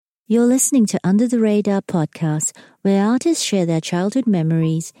You're listening to Under the Radar podcast, where artists share their childhood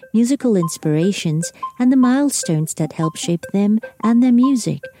memories, musical inspirations, and the milestones that help shape them and their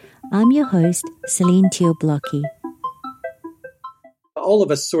music. I'm your host, Celine Teoblocki. All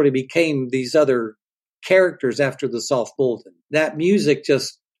of us sort of became these other characters after the Soft Bulletin. That music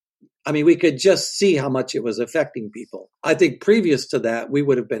we could just see how much it was affecting people. I think previous to that, we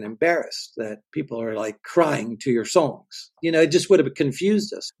would have been embarrassed that people are like crying to your songs. It just would have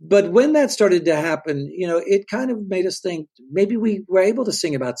confused us. But when that started to happen, it kind of made us think maybe we were able to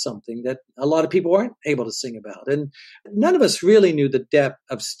sing about something that a lot of people weren't able to sing about. And none of us really knew the depth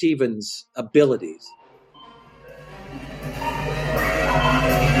of Stephen's abilities.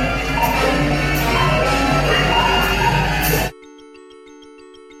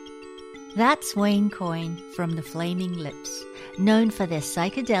 That's Coyne from the Flaming Lips, known for their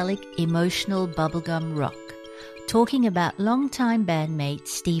psychedelic, emotional bubblegum rock, talking about longtime bandmate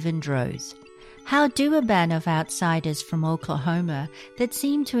Stephen Droz. How do a band of outsiders from Oklahoma that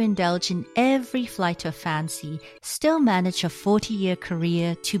seem to indulge in every flight of fancy still manage a 40-year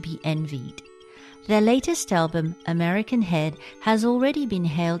career to be envied? Their latest album, American Head, has already been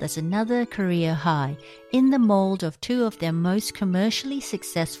hailed as another career high in the mold of two of their most commercially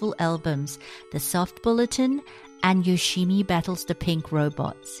successful albums, The Soft Bulletin and Yoshimi Battles the Pink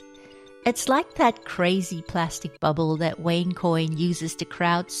Robots. It's like that crazy plastic bubble that Coyne uses to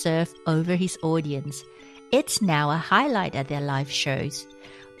crowd surf over his audience. It's now a highlight at their live shows.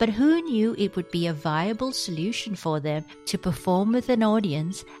 But who knew it would be a viable solution for them to perform with an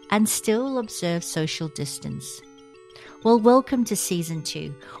audience and still observe social distance? Well, welcome to Season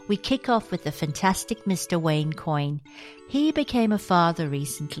 2. We kick off with the fantastic Mr. Coyne. He became a father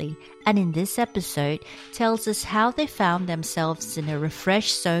recently, and in this episode tells us how they found themselves in a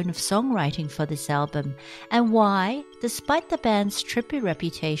refreshed zone of songwriting for this album, and why, despite the band's trippy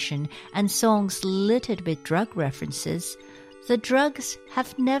reputation and songs littered with drug references, the drugs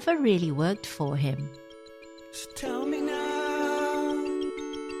have never really worked for him. So tell me now.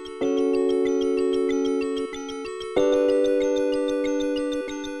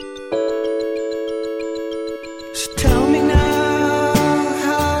 So tell me now,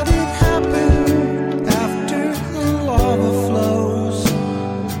 how did it happen after the lava flows?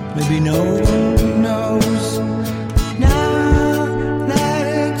 Maybe no one knows. Now that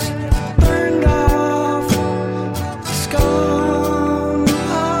it's burned off, it's gone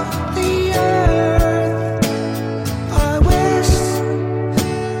off the earth. I wish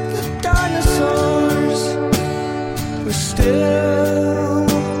the dinosaurs were still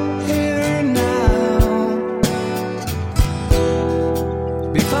here now.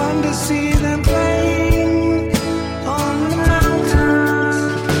 It'd be fun to see them playing on the mountains.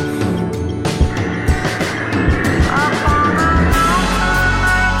 Up on the mountain,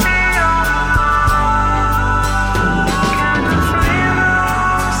 can the freedom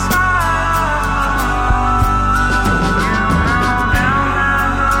slide? You'll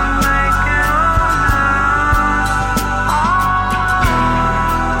never make it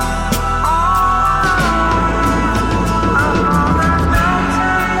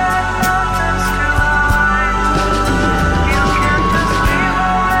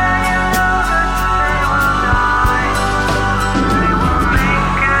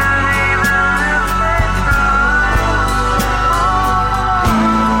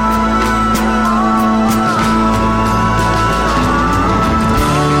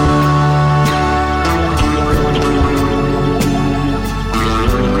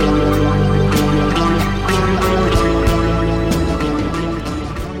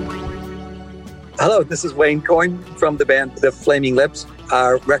Hello, this is Coyne from the band The Flaming Lips.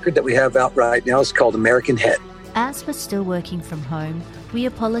 Our record that we have out right now is called American Head. As we're still working from home, we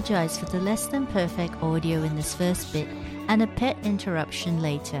apologize for the less than perfect audio in this first bit and a pet interruption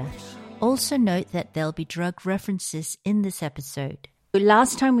later. Also note that there'll be drug references in this episode.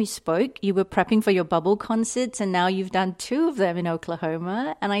 Last time we spoke, you were prepping for your Bubble concerts, and now you've done 2 of them in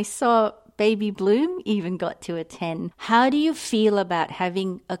Oklahoma, and I saw Baby Bloom even got to attend. How do you feel about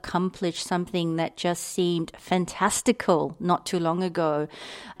having accomplished something that just seemed fantastical not too long ago?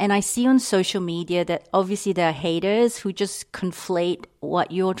 And I see on social media that obviously there are haters who just conflate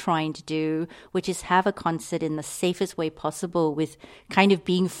what you're trying to do, which is have a concert in the safest way possible, with kind of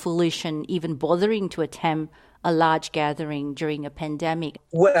being foolish and even bothering to attempt a large gathering during a pandemic.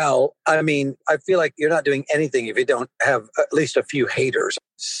 Well, I feel like you're not doing anything if you don't have at least a few haters.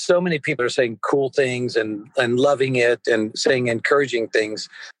 So many people are saying cool things and loving it and saying encouraging things.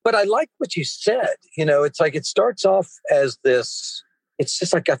 But I like what you said. It's like it starts off as this, it's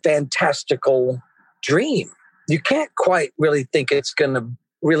just like a fantastical dream. You can't quite really think it's going to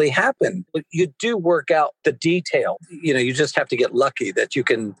really happen. You do work out the detail. You just have to get lucky that you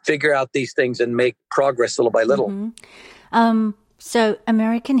can figure out these things and make progress little by little. So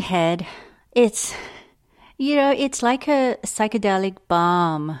American Head, it's like a psychedelic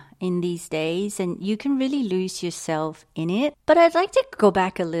balm in these days, and you can really lose yourself in it. But I'd like to go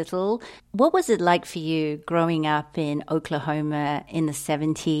back a little. What was it like for you growing up in Oklahoma in the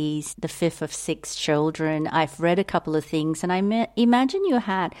 70s, the fifth of six children? I've read a couple of things, and I imagine you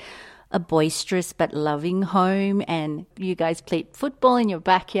had a boisterous but loving home, and you guys played football in your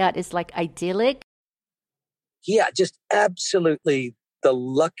backyard. It's like idyllic. Yeah, just absolutely the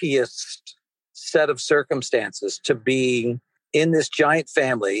luckiest set of circumstances to be in this giant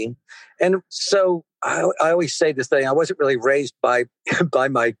family. And so I always say this thing, I wasn't really raised by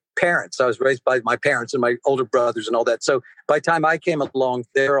my parents. I was raised by my parents and my older brothers and all that. So by the time I came along,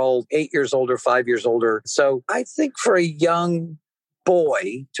 they're all 8 years older, 5 years older. So I think for a young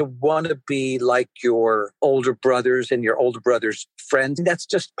boy to want to be like your older brothers and your older brothers' friends, that's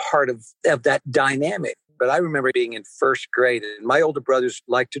just part of that dynamic. But I remember being in first grade and my older brothers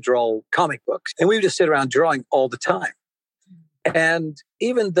liked to draw comic books and we would just sit around drawing all the time. And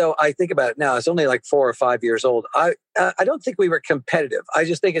even though I think about it now, it's only like 4 or 5 years old. I don't think we were competitive. I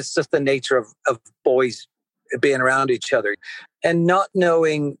just think it's just the nature of boys being around each other and not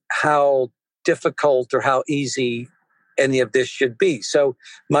knowing how difficult or how easy any of this should be. So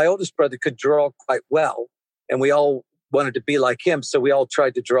my oldest brother could draw quite well and we all wanted to be like him. So we all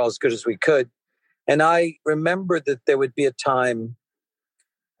tried to draw as good as we could. And I remember that there would be a time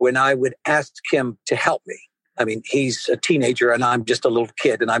when I would ask him to help me. I mean, he's a teenager and I'm just a little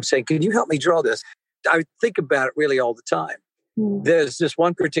kid. And I'm saying, can you help me draw this? I think about it really all the time. There's this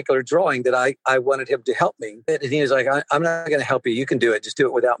one particular drawing that I wanted him to help me. And he was like, I'm not going to help you. You can do it. Just do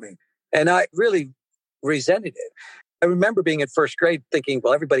it without me. And I really resented it. I remember being in first grade thinking,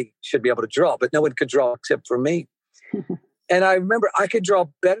 well, everybody should be able to draw, but no one could draw except for me. And I remember I could draw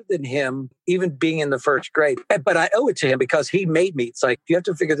better than him, even being in the first grade. But I owe it to him because he made me. It's like, you have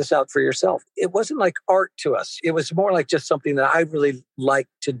to figure this out for yourself. It wasn't like art to us. It was more like just something that I really liked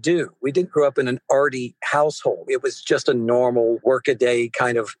to do. We didn't grow up in an arty household. It was just a normal workaday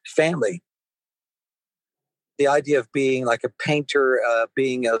kind of family. The idea of being like a painter,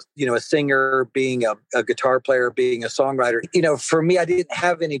 being a singer, being a guitar player, being a songwriter. For me, I didn't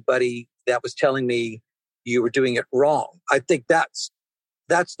have anybody that was telling me you were doing it wrong. I think that's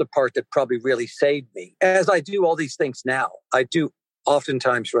the part that probably really saved me. As I do all these things now, I do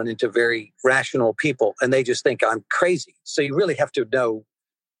oftentimes run into very rational people and they just think I'm crazy. So you really have to know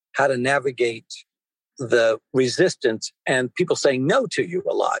how to navigate the resistance and people saying no to you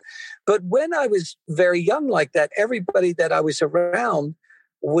a lot. But when I was very young like that, everybody that I was around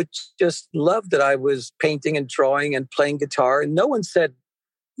would just love that I was painting and drawing and playing guitar. And no one said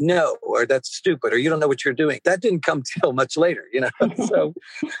no, or that's stupid, or you don't know what you're doing. That didn't come till much later, So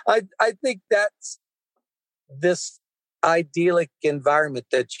I think that's this idyllic environment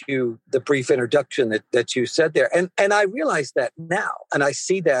the brief introduction that you said there. And I realize that now. And I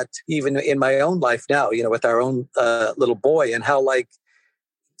see that even in my own life now, with our own little boy and how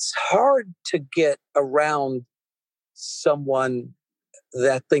it's hard to get around someone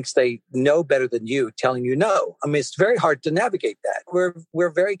that thinks they know better than you telling you no. I mean, it's very hard to navigate that. We're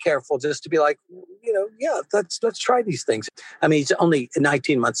very careful just to be like, let's try these things. I mean, he's only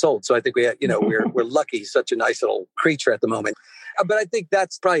 19 months old. So I think we're lucky. He's such a nice little creature at the moment. But I think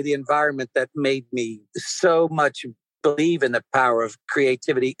that's probably the environment that made me so much believe in the power of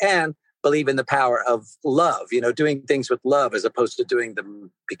creativity and believe in the power of love, doing things with love as opposed to doing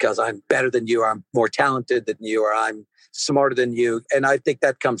them because I'm better than you, or I'm more talented than you, or I'm smarter than you. And I think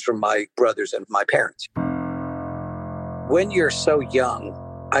that comes from my brothers and my parents. When you're so young,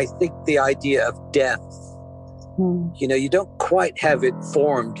 I think the idea of death, you don't quite have it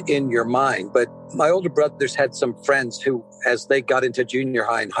formed in your mind. But my older brothers had some friends who, as they got into junior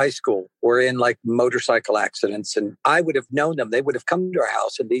high and high school, were in like motorcycle accidents. And I would have known them. They would have come to our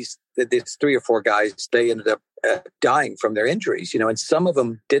house. And these 3 or 4 guys, they ended up dying from their injuries, and some of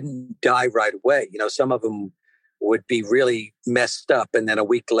them didn't die right away. Some of them would be really messed up. And then a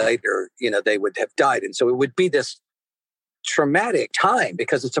week later, they would have died. And so it would be this traumatic time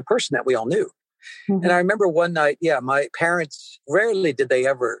because it's a person that we all knew. Mm-hmm. And I remember one night, my parents, rarely did they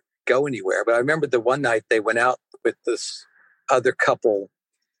ever go anywhere. But I remember the one night they went out with this other couple.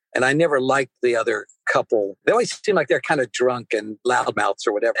 And I never liked the other couple. They always seemed like they're kind of drunk and loudmouths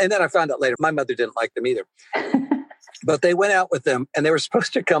or whatever. And then I found out later, my mother didn't like them either. But they went out with them and they were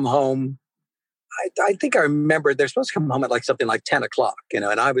supposed to come home. I think I remember they're supposed to come home at something like 10 o'clock, and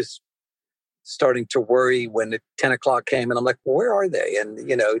I was starting to worry when 10 o'clock came, and I'm like, well, where are they? And,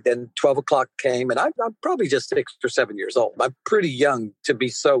 then 12 o'clock came, and I'm probably just 6 or 7 years old. I'm pretty young to be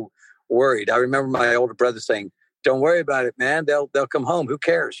so worried. I remember my older brother saying, don't worry about it, man. They'll come home. Who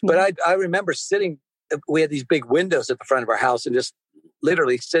cares? But I remember we had these big windows at the front of our house, and just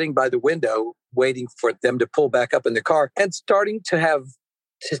literally sitting by the window, waiting for them to pull back up in the car, and starting to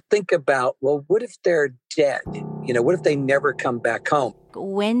think about, well, what if they're dead? What if they never come back home?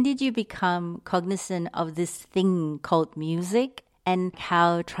 When did you become cognizant of this thing called music and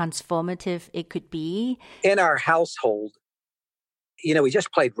how transformative it could be? In our household, we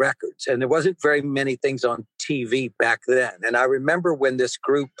just played records, and there wasn't very many things on TV back then. And I remember when this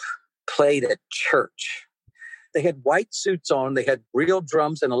group played at church, they had white suits on, they had real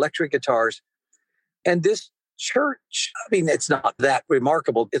drums and electric guitars. And this church, it's not that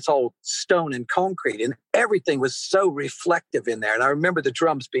remarkable. It's all stone and concrete, and everything was so reflective in there. And I remember the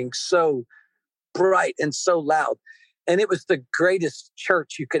drums being so bright and so loud. And it was the greatest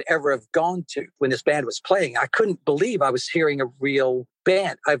church you could ever have gone to when this band was playing. I couldn't believe I was hearing a real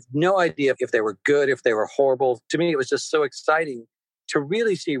band. I have no idea if they were good, if they were horrible. To me, it was just so exciting to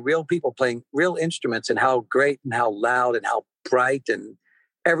really see real people playing real instruments, and how great and how loud and how bright and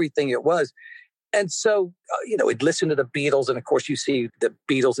everything it was. And so, we'd listen to the Beatles, and of course you see the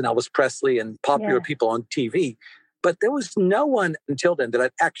Beatles and Elvis Presley and popular people on TV. But there was no one until then that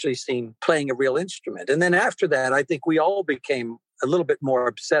I'd actually seen playing a real instrument. And then after that, I think we all became a little bit more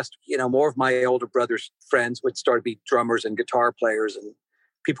obsessed. More of my older brother's friends would start to be drummers and guitar players, and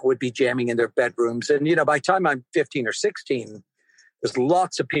people would be jamming in their bedrooms. And, by the time I'm 15 or 16, there's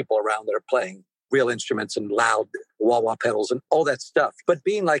lots of people around that are playing real instruments and loud wah-wah pedals and all that stuff. But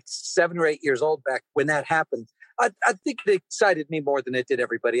being like 7 or 8 years old back when that happened, I think it excited me more than it did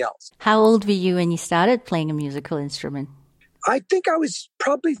everybody else. How old were you when you started playing a musical instrument? I think I was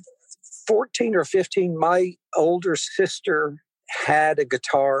probably 14 or 15. My older sister had a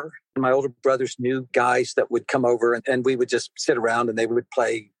guitar. My older brothers knew guys that would come over, and we would just sit around and they would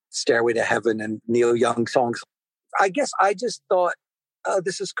play Stairway to Heaven and Neil Young songs. I guess I just thought, oh,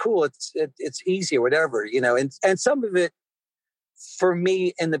 this is cool. It's easy or whatever, and some of it for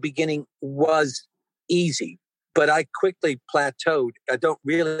me in the beginning was easy, but I quickly plateaued. I don't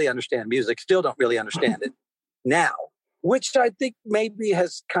really understand music, still don't really understand it now, which I think maybe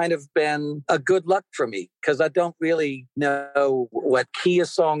has kind of been a good luck for me, because I don't really know what key a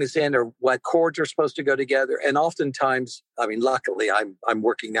song is in or what chords are supposed to go together. And oftentimes, luckily I'm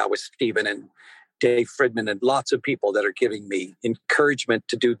working now with Stephen and Dave Fridman and lots of people that are giving me encouragement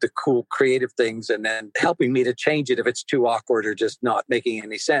to do the cool creative things, and then helping me to change it if it's too awkward or just not making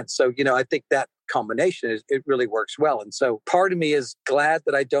any sense. So, I think that combination, it really works well. And so part of me is glad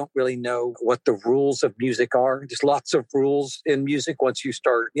that I don't really know what the rules of music are. There's lots of rules in music once you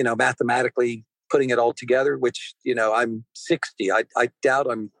start, mathematically putting it all together, which, I'm 60. I doubt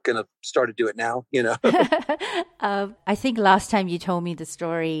I'm going to start to do it now, I think last time you told me the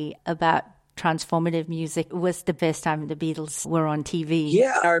story about transformative music was the best time the Beatles were on TV.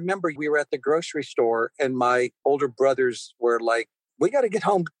 Yeah, I remember we were at the grocery store, and my older brothers were like, we got to get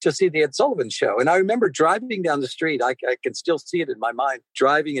home to see the Ed Sullivan Show. And I remember driving down the street. I can still see it in my mind.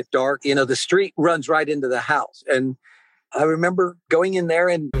 Driving at dark, the street runs right into the house. And I remember going in there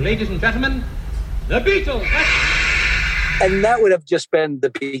and... Ladies and gentlemen, the Beatles! And that would have just been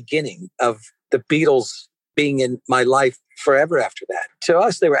the beginning of the Beatles being in my life forever after that. To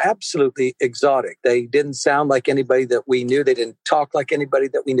us, they were absolutely exotic. They didn't sound like anybody that we knew. They didn't talk like anybody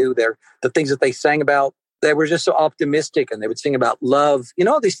that we knew. The things that they sang about, they were just so optimistic, and they would sing about love.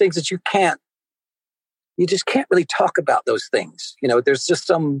 All these things that you just can't really talk about those things. There's just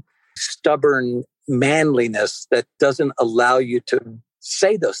some stubborn manliness that doesn't allow you to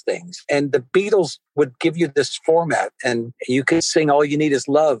say those things. And the Beatles would give you this format, and you could sing All You Need Is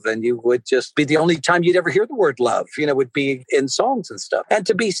Love, and you would just be the only time you'd ever hear the word love, would be in songs and stuff. And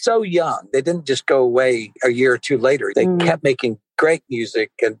to be so young, they didn't just go away a year or two later. They kept making great music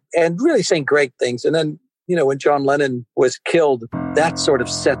and really saying great things. And then, when John Lennon was killed, that sort of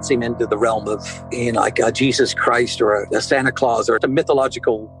sets him into the realm of like a Jesus Christ or a Santa Claus or a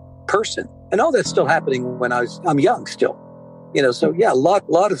mythological person. And all that's still happening when I'm young still. So yeah, a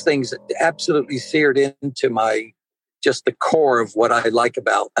lot of things that absolutely seared into just the core of what I like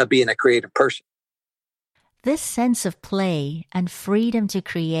about being a creative person. This sense of play and freedom to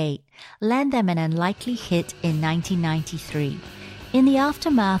create land them an unlikely hit in 1993. In the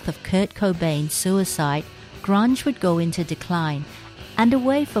aftermath of Kurt Cobain's suicide, grunge would go into decline, and a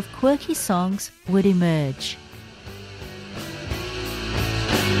wave of quirky songs would emerge.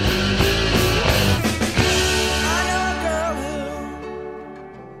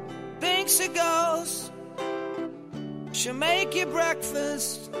 She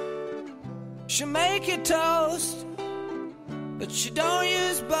breakfast. She'll make you toast, but she don't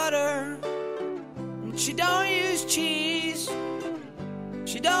use butter, and she don't use cheese,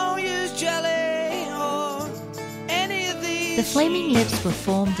 she don't use jelly or any of these. The Flaming Lips were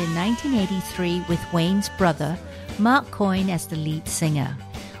formed in 1983 with Wayne's brother, Mark Coyne, as the lead singer.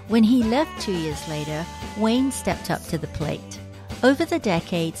 When he left 2 years later, Wayne stepped up to the plate. Over the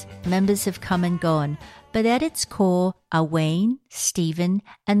decades, members have come and gone, but at its core are Wayne, Stephen,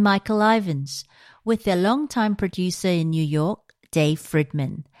 and Michael Ivins, with their longtime producer in New York, Dave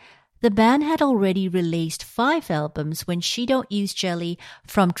Fridman. The band had already released 5 albums when She Don't Use Jelly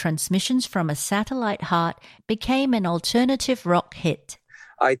from Transmissions from a Satellite Heart became an alternative rock hit.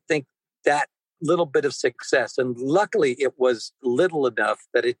 I think that little bit of success, and luckily it was little enough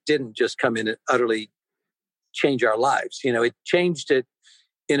that it didn't just come in and utterly change our lives. You know, it changed it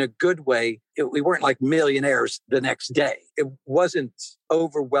in a good way. We weren't like millionaires the next day. It wasn't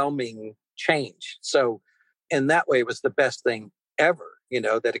overwhelming change. So in that way, it was the best thing ever, you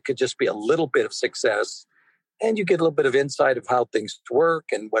know, that it could just be a little bit of success and you get a little bit of insight of how things work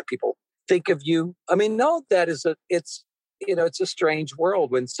and what people think of you. I mean, no, it's a strange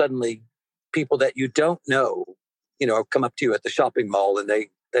world when suddenly people that you don't know, you know, come up to you at the shopping mall and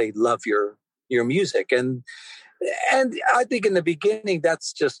they love your music. And I think in the beginning,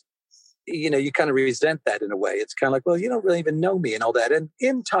 that's just, you know, you kind of resent that in a way. It's kind of like, well, you don't really even know me and all that. And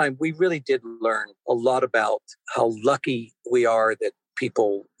in time, we really did learn a lot about how lucky we are that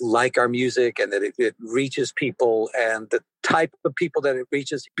people like our music and that it reaches people and the type of people that it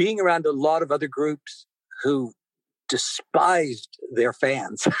reaches. Being around a lot of other groups who despised their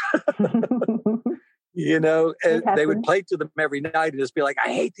fans. You know, and they would play to them every night and just be like,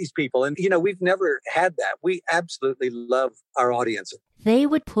 I hate these people. And, you know, we've never had that. We absolutely love our audience. They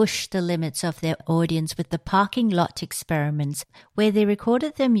would push the limits of their audience with the parking lot experiments, where they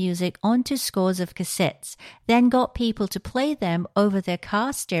recorded their music onto scores of cassettes, then got people to play them over their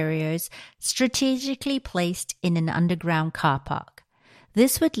car stereos strategically placed in an underground car park.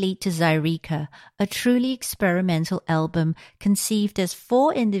 This would lead to Zyreka, a truly experimental album conceived as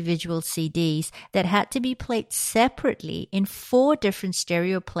 4 individual CDs that had to be played separately in 4 different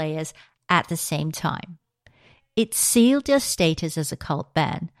stereo players at the same time. It sealed their status as a cult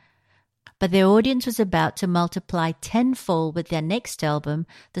band, but their audience was about to multiply tenfold with their next album,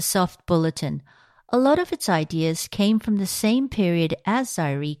 The Soft Bulletin. A lot of its ideas came from the same period as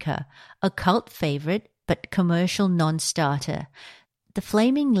Zyreka, a cult favorite but commercial non-starter. The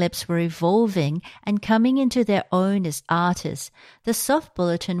Flaming Lips were evolving and coming into their own as artists. The Soft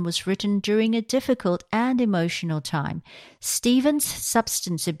Bulletin was written during a difficult and emotional time. Stephen's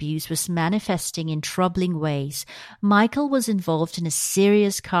substance abuse was manifesting in troubling ways. Michael was involved in a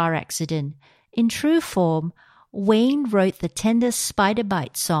serious car accident. In true form, Wayne wrote the tender Spider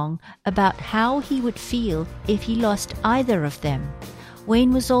Bite song about how he would feel if he lost either of them.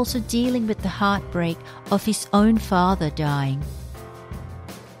 Wayne was also dealing with the heartbreak of his own father dying.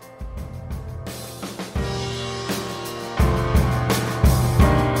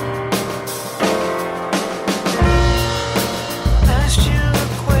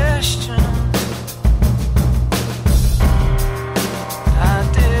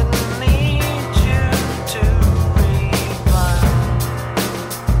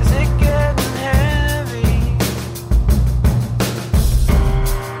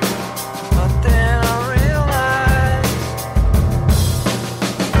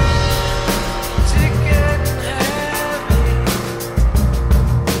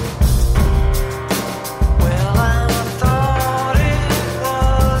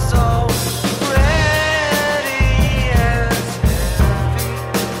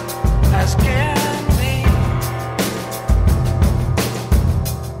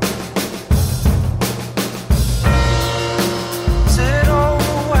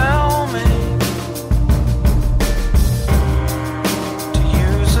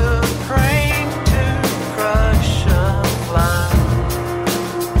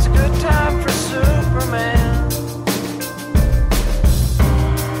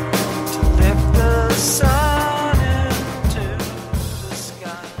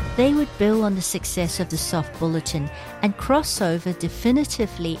 They would build on the success of the Soft Bulletin and cross over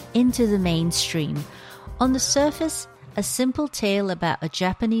definitively into the mainstream. On the surface, a simple tale about a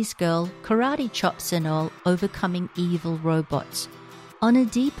Japanese girl, karate chops and all, overcoming evil robots. On a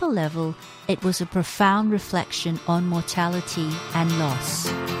deeper level, it was a profound reflection on mortality and loss.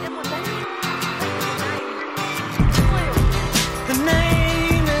 Her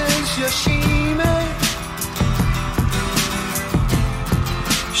name is Yoshime.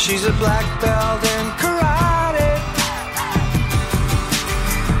 She's a black belt in karate.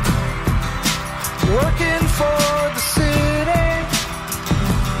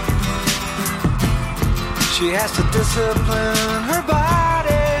 She has to discipline her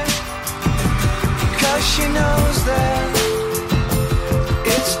body, 'cause she knows that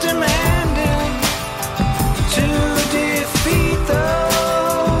it's demanding to defeat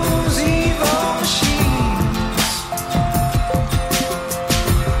those evil machines.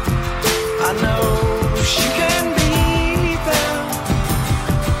 I know she can beat them.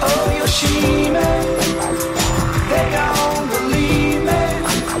 Oh, Yoshime, they don't believe me.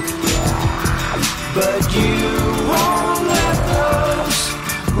 But you won't let those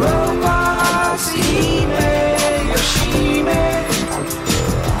robots eat me, Yoshime.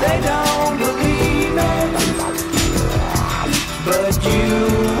 They don't believe me. But you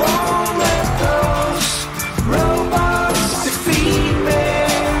won't let those robots defeat me.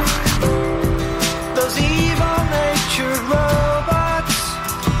 Those evil-natured robots,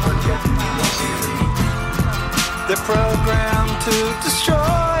 they're programmed to destroy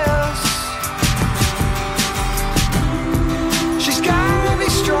us. She's gotta be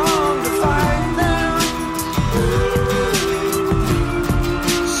strong to fight them.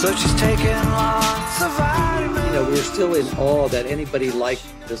 So she's taking lots of vitamins. You know, we were still in awe that anybody liked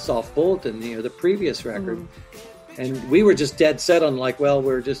the Soft Bulletin, the previous record. And we were just dead set on like, well,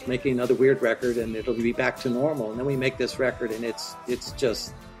 we're just making another weird record and it'll be back to normal. And then we make this record and it's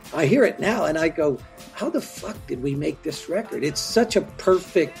just, I hear it now and I go, how the fuck did we make this record? It's such a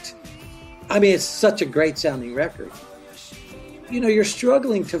perfect, it's such a great sounding record. You're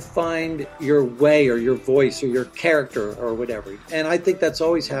struggling to find your way or your voice or your character or whatever. And I think that's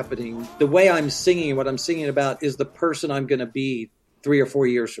always happening. The way I'm singing, what I'm singing about is the person I'm going to be 3 or 4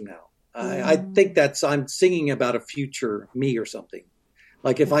 years from now. I think I'm singing about a future me or something.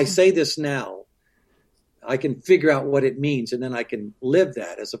 Like if I say this now, I can figure out what it means and then I can live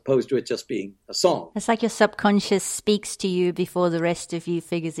that as opposed to it just being a song. It's like your subconscious speaks to you before the rest of you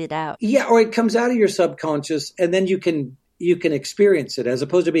figures it out. Yeah, or it comes out of your subconscious and then you can experience it as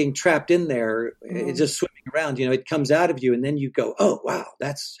opposed to being trapped in there, just swimming around. It comes out of you and then you go, oh, wow,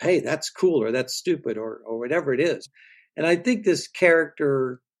 that's cool or that's stupid or whatever it is. And I think this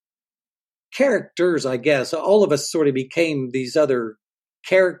characters, I guess, all of us sort of became these other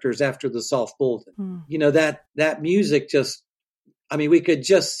characters after the Soft Bulletin. That music just, we could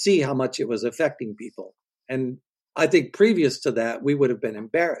just see how much it was affecting people. And I think previous to that, we would have been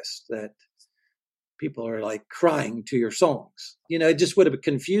embarrassed that people are like crying to your songs. It just would have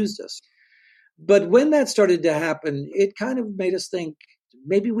confused us. But when that started to happen, it kind of made us think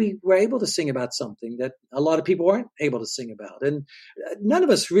maybe we were able to sing about something that a lot of people weren't able to sing about. And none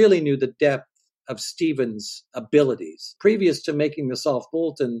of us really knew the depth of Stephen's abilities. Previous to making the Soft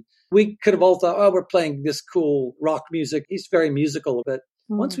Bulletin, we could have all thought, oh, we're playing this cool rock music. He's very musical. But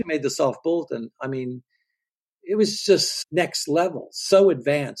once we made the Soft Bulletin, it was just next level, so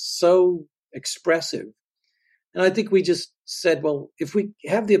advanced, so expressive. And I think we just said, well, if we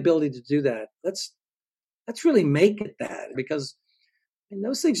have the ability to do that, let's really make it that, because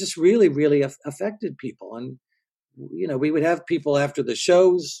those things just really, really affected people. And, we would have people after the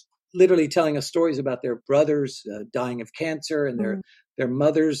shows literally telling us stories about their brothers dying of cancer and their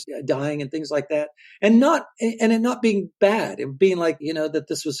mothers dying and things like that. And it not being bad, it being like, that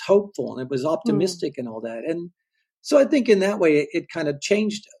this was hopeful and it was optimistic and all that. And so I think in that way, it kind of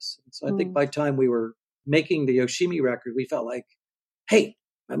changed us. So I think by the time we were making the Yoshimi record, we felt like, hey,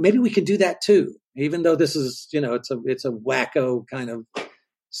 maybe we could do that too. Even though this is, it's a wacko kind of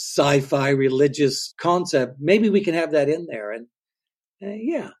sci-fi religious concept, maybe we can have that in there. And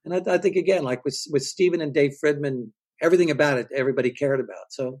and I think again, like with Stephen and Dave Fridman, everything about it, everybody cared about.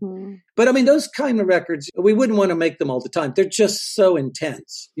 So, but those kind of records, we wouldn't want to make them all the time. They're just so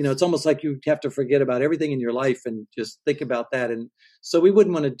intense. It's almost like you have to forget about everything in your life and just think about that. And so we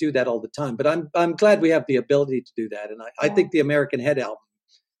wouldn't want to do that all the time. But I'm glad we have the ability to do that. And I think the American Head album,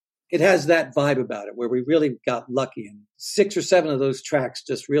 it has that vibe about it where we really got lucky. And 6 or 7 of those tracks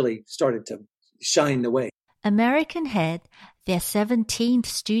just really started to shine the way. American Head, their 17th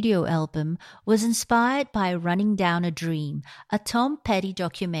studio album, was inspired by Running Down a Dream, a Tom Petty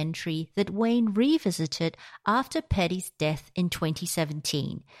documentary that Wayne revisited after Petty's death in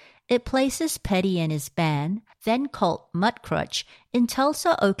 2017. It places Petty and his band, then called Mudcrutch, in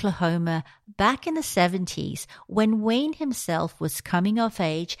Tulsa, Oklahoma, back in the 70s when Wayne himself was coming of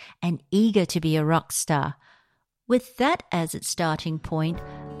age and eager to be a rock star. With that as its starting point,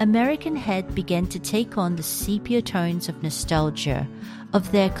 American Head began to take on the sepia tones of nostalgia,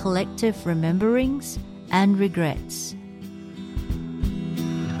 of their collective rememberings and regrets.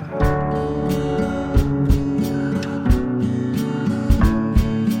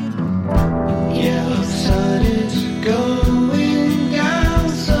 Yeah, the sun is going down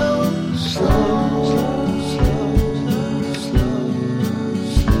so slow.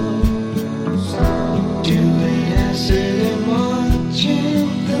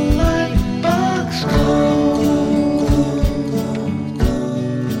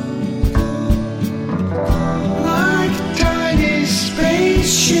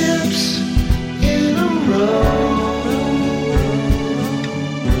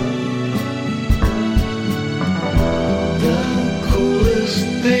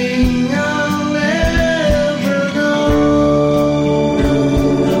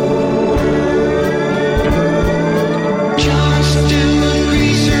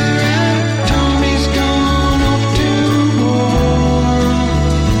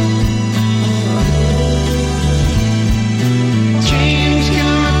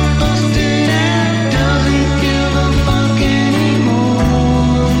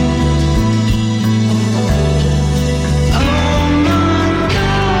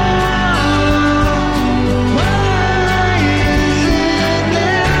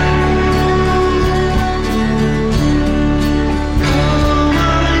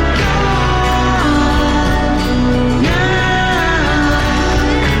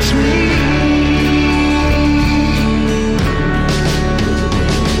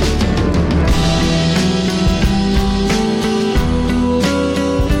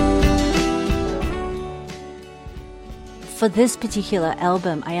 For this particular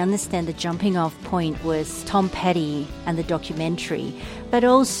album, I understand the jumping off point was Tom Petty and the documentary, but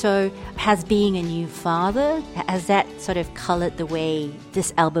also has being a new father, has that sort of colored the way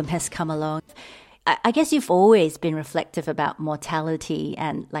this album has come along? I guess you've always been reflective about mortality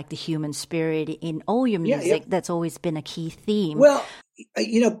and like the human spirit in all your music. Yeah. That's always been a key theme. Well,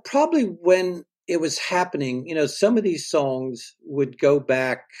 probably when it was happening, some of these songs would go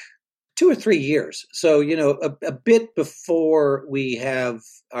back 2 or 3 years. So, a bit before we have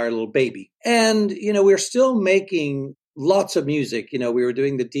our little baby. And, we're still making lots of music. We were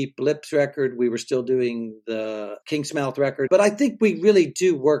doing the Deep Lips record. We were still doing the King's Mouth record. But I think we really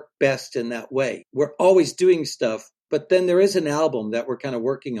do work best in that way. We're always doing stuff. But then there is an album that we're kind of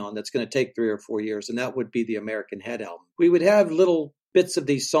working on that's going to take 3 or 4 years. And that would be the American Head album. We would have little bits of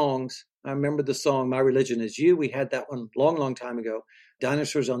these songs. I remember the song, My Religion Is You. We had that one long, long time ago.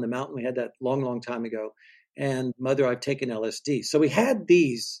 Dinosaurs on the Mountain. We had that long, long time ago. And Mother, I've Taken LSD. So we had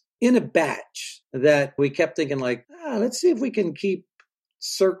these in a batch that we kept thinking like, let's see if we can keep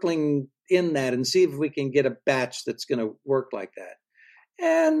circling in that and see if we can get a batch that's going to work like that.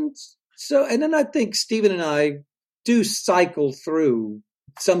 And then I think Stephen and I do cycle through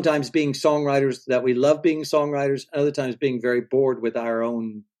sometimes being songwriters that we love being songwriters, other times being very bored with our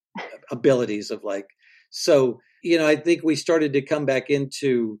own abilities of like, so, I think we started to come back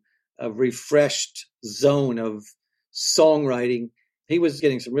into a refreshed zone of songwriting. He was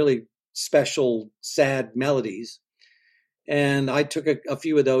getting some really special, sad melodies. And I took a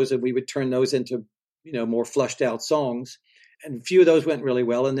few of those and we would turn those into, more flushed out songs. And a few of those went really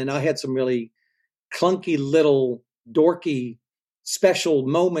well. And then I had some really clunky little dorky special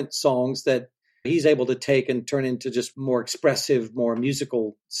moment songs that he's able to take and turn into just more expressive, more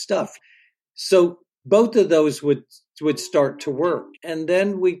musical stuff. So both of those would start to work. And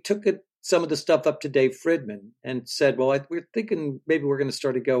then we took some of the stuff up to Dave Fridman and said, well, we're thinking maybe we're going to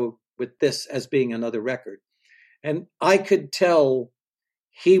start to go with this as being another record. And I could tell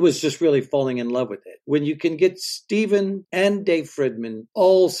he was just really falling in love with it. When you can get Stephen and Dave Fridman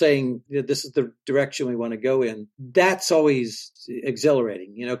all saying, this is the direction we want to go in, that's always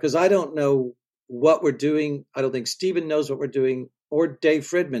exhilarating, because I don't know what we're doing. I don't think Stephen knows what we're doing or Dave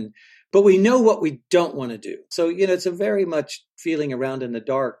Fridman, but we know what we don't want to do. So, it's a very much feeling around in the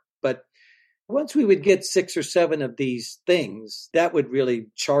dark. But once we would get 6 or 7 of these things, that would really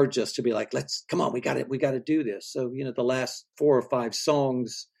charge us to be like, come on, we got to do this. So, the last 4 or 5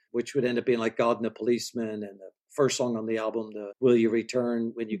 songs, which would end up being like God and the Policeman, and the first song on the album, the Will You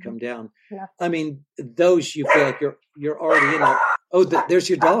Return When You Come Down. Yeah. I mean, those you feel like you're already in it. Oh, there's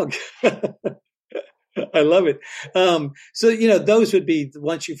your dog. I love it. So, those would be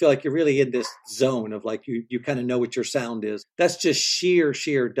once you feel like you're really in this zone of like, you kind of know what your sound is. That's just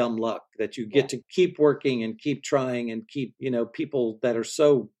sheer dumb luck that you get to keep working and keep trying and keep, people that are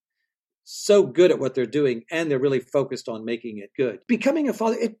so good at what they're doing and they're really focused on making it good. Becoming a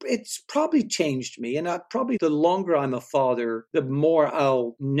father, it's probably changed me. And probably the longer I'm a father, the more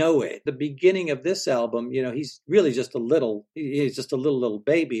I'll know it. The beginning of this album, he's really just a little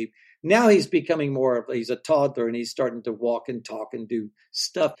baby. Now he's becoming he's a toddler and he's starting to walk and talk and do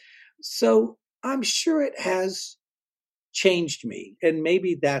stuff. So I'm sure it has changed me. And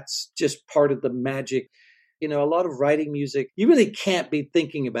maybe that's just part of the magic. A lot of writing music, you really can't be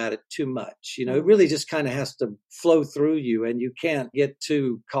thinking about it too much. It really just kind of has to flow through you and you can't get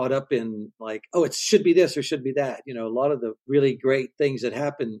too caught up in like, oh, it should be this or should be that. A lot of the really great things that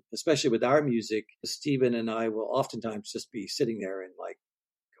happen, especially with our music, Stephen and I will oftentimes just be sitting there and like,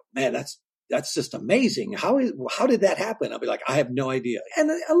 man, that's just amazing. How did that happen? I'll be like, I have no idea. And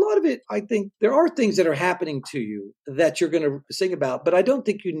a lot of it, I think there are things that are happening to you that you're going to sing about, but I don't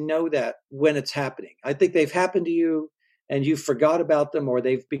think you know that when it's happening. I think they've happened to you and you forgot about them, or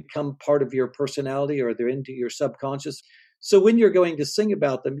they've become part of your personality, or they're into your subconscious. So when you're going to sing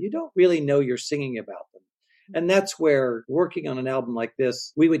about them, you don't really know you're singing about them. And that's where working on an album like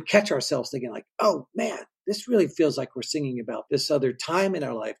this, we would catch ourselves thinking like, oh man, this really feels like we're singing about this other time in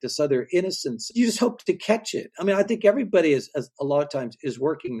our life, this other innocence. You just hope to catch it. I mean, I think everybody is a lot of times is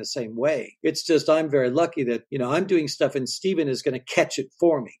working the same way. It's just, I'm very lucky that, I'm doing stuff and Stephen is going to catch it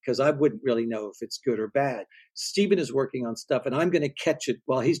for me because I wouldn't really know if it's good or bad. Stephen is working on stuff and I'm going to catch it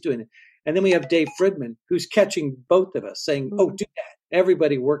while he's doing it. And then we have Dave Fridman, who's catching both of us saying, oh, do that.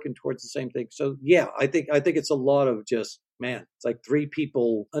 Everybody working towards the same thing. So yeah, I think it's a lot of just, man, it's like 3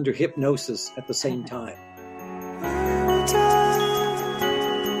 people under hypnosis at the same time.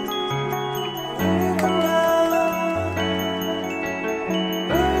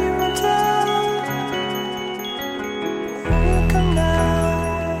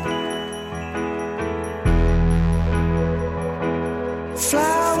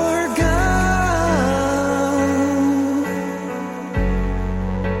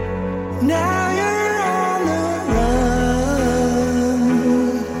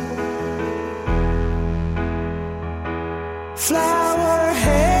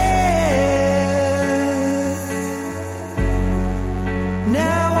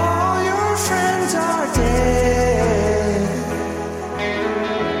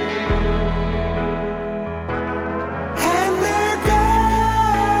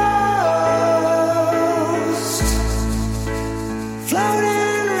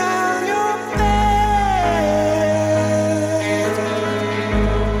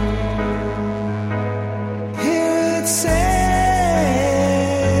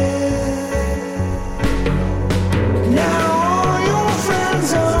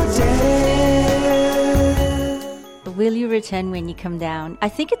 Return When You Come Down. I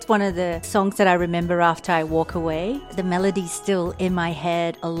think it's one of the songs that I remember after I walk away. The melody's still in my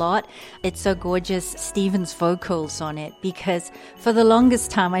head a lot. It's so gorgeous, Stephen's vocals on it, because for the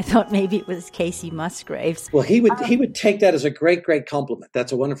longest time I thought maybe it was Casey Musgraves. Well, he would take that as a great, great compliment.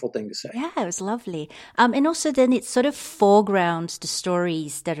 That's a wonderful thing to say. Yeah, it was lovely. And also then it sort of foregrounds the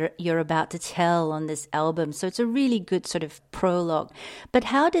stories that you're about to tell on this album. So it's a really good sort of prologue. But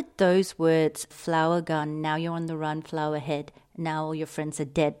how did those words, flower gun, now you're on the run, flower head, now all your friends are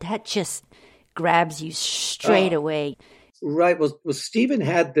dead, that just grabs you straight away? Right. Well, Stephen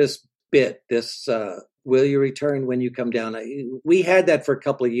had this bit, this will you return when you come down? We had that for a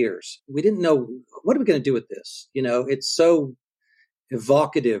couple of years. We didn't know, what are we going to do with this? You know, it's so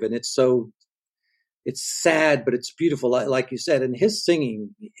evocative and it's sad, but it's beautiful, like you said. And his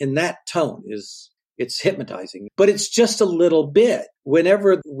singing in that tone it's hypnotizing, but it's just a little bit.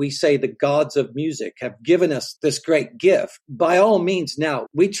 Whenever we say the gods of music have given us this great gift, by all means, now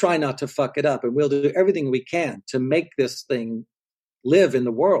we try not to fuck it up and we'll do everything we can to make this thing live in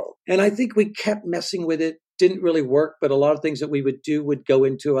the world. And I think we kept messing with it. Didn't really work, but a lot of things that we would do would go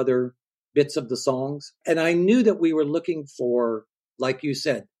into other bits of the songs. And I knew that we were looking for, like you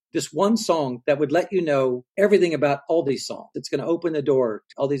said, this one song that would let you know everything about all these songs. It's going to open the door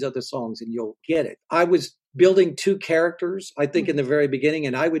to all these other songs and you'll get it. I was building two characters, I think, in the very beginning,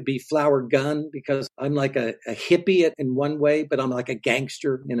 and I would be Flower Gun because I'm like a hippie in one way, but I'm like a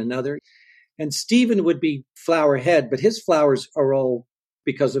gangster in another. And Stephen would be Flower Head, but his flowers are all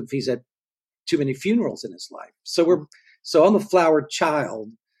because of he's had too many funerals in his life. So I'm a flower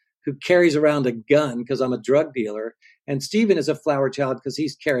child who carries around a gun because I'm a drug dealer. And Stephen is a flower child because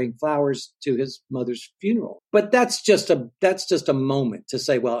he's carrying flowers to his mother's funeral. But that's just a moment to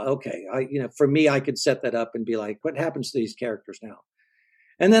say, well, okay, for me, I could set that up and be like, what happens to these characters now?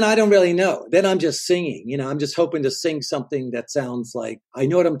 And then I don't really know. Then I'm just singing, I'm just hoping to sing something that sounds like I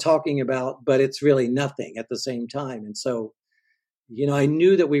know what I'm talking about, but it's really nothing at the same time. And so, I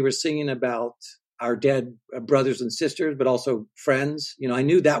knew that we were singing about our dead brothers and sisters, but also friends. I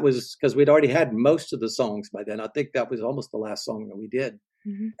knew that was because we'd already had most of the songs by then. I think that was almost the last song that we did.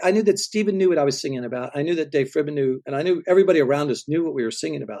 Mm-hmm. I knew that Stephen knew what I was singing about. I knew that Dave Fribben knew, and I knew everybody around us knew what we were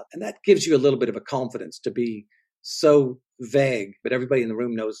singing about. And that gives you a little bit of a confidence to be so vague, but everybody in the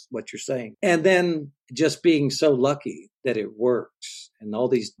room knows what you're saying. And then just being so lucky that it works and all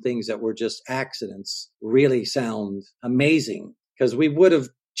these things that were just accidents really sound amazing, because we would have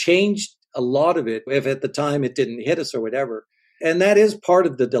changed a lot of it if at the time it didn't hit us or whatever. And that is part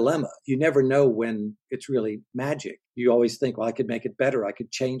of the dilemma. You never know when it's really magic. You always think, well, I could make it better. I could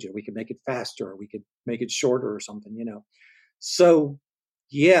change it. We could make it faster, or we could make it shorter or something, So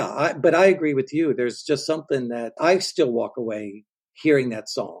yeah, but I agree with you. There's just something that I still walk away hearing that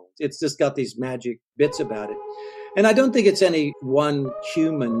song. It's just got these magic bits about it. And I don't think it's any one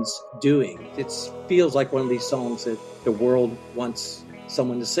human's doing. It feels like one of these songs that the world wants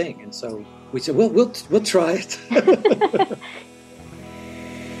someone to sing, and so we said, we'll try it.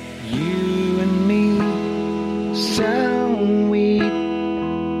 You and me sound weak.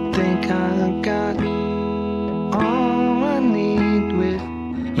 Think I got all I need with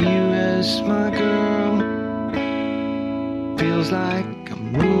you as my girl. Feels like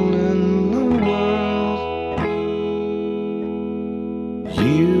I'm ruling the world.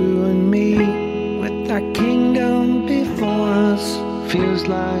 You and me with our kingdom before us. Feels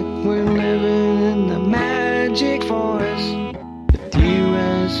like we're living in the magic forest with you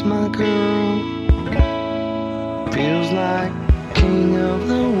as my girl. Feels like king of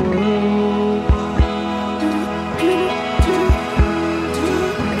the world.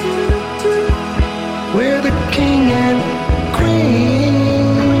 We're the king and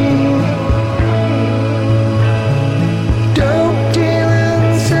queen. Dope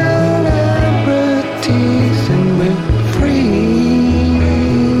dealing celebrities, and we're free.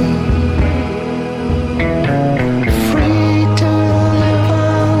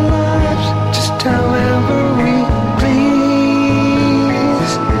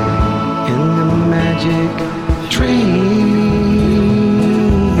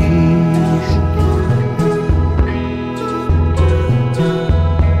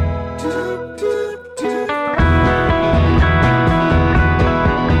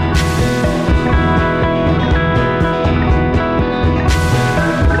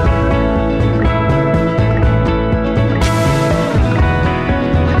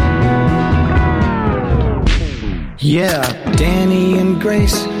 Yeah, Danny and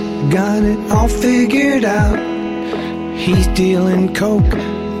Grace got it all figured out. He's dealing coke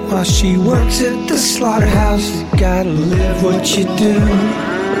while she works at the slaughterhouse. You gotta live what you do.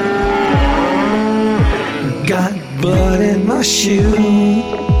 Got blood in my shoe.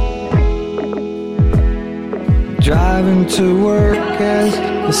 Driving to work as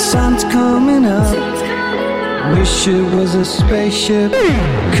the sun's coming up. Wish it was a spaceship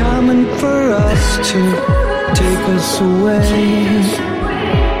coming for us to take us away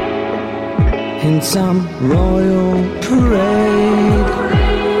in some royal parade.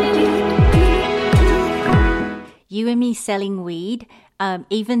 You and Me Selling Weed,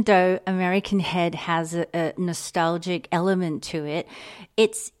 even though American Head has a nostalgic element to it,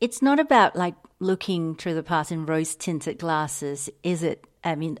 it's not about like looking through the past in rose-tinted glasses, is it?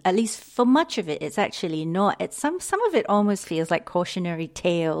 I mean, at least for much of it, it's actually not. It's some of it almost feels like cautionary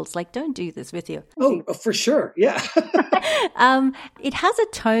tales, like don't do this with your... Oh, for sure, yeah. It has a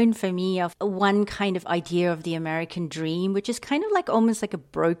tone for me of one kind of idea of the American dream, which is kind of like almost like a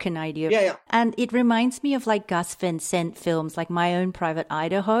broken idea. Yeah. And it reminds me of like Gus Van Sant films, like My Own Private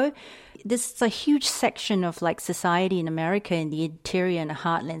Idaho. This is a huge section of like society in America in the interior and the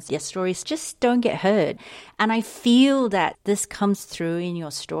heartlands. Their stories just don't get heard. And I feel that this comes through in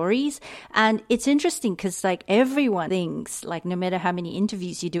your stories. And it's interesting because like everyone thinks, like no matter how many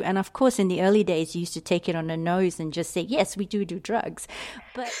interviews you do, and of course in the early days you used to take it on the nose and just say, yes, we do drugs.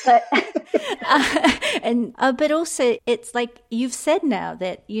 But but also it's like you've said now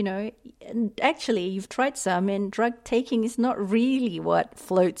that, you know, actually you've tried some and drug taking is not really what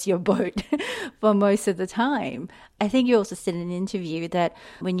floats your boat for most of the time. I think you also said in an interview that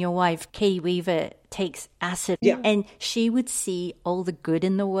when your wife, Katie Weaver, takes acid and she would see all the good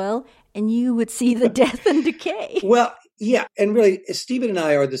in the world and you would see the death and decay. Well, yeah. And really, Stephen and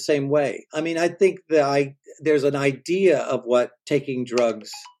I are the same way. I mean, I think that there's an idea of what taking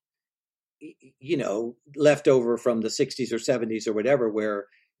drugs, you know, left over from the 60s or 70s or whatever, where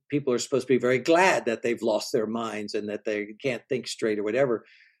people are supposed to be very glad that they've lost their minds and that they can't think straight or whatever.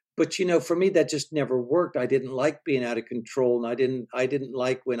 But, you know, for me, that just never worked. I didn't like being out of control. And I didn't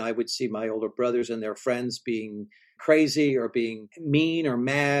like when I would see my older brothers and their friends being crazy or being mean or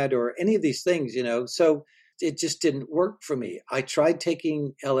mad or any of these things, you know. So it just didn't work for me. I tried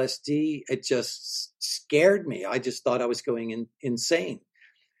taking LSD. It just scared me. I just thought I was going insane.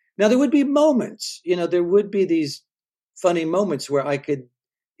 Now, there would be moments, you know, there would be these funny moments where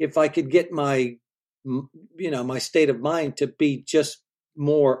if I could get my, you know, my state of mind to be just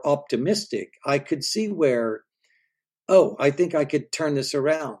more optimistic, I could see where, oh, I think I could turn this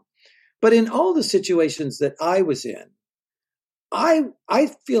around. But in all the situations that I was in, I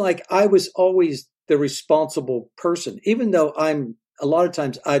feel like I was always the responsible person, even though a lot of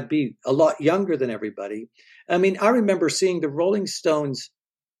times I'd be a lot younger than everybody. I mean, I remember seeing the Rolling Stones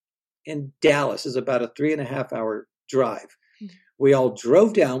in Dallas. Is about a 3.5 hour drive. We all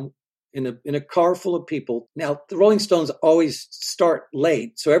drove down in a car full of people. Now, the Rolling Stones always start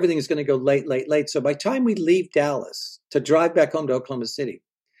late, so everything is going to go late. So by the time we leave Dallas to drive back home to Oklahoma City,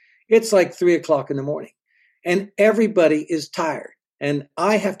 it's like 3:00 in the morning, and everybody is tired, and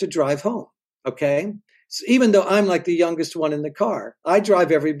I have to drive home. Okay, so even though I'm like the youngest one in the car, I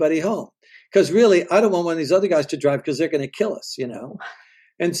drive everybody home because really I don't want one of these other guys to drive because they're going to kill us, you know.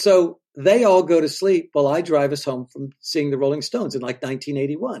 And so they all go to sleep while I drive us home from seeing the Rolling Stones in like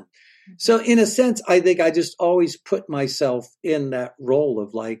 1981. So in a sense, I think I just always put myself in that role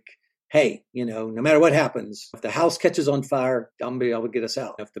of like, hey, you know, no matter what happens, if the house catches on fire, I'll be able to get us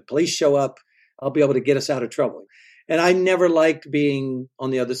out. If the police show up, I'll be able to get us out of trouble. And I never liked being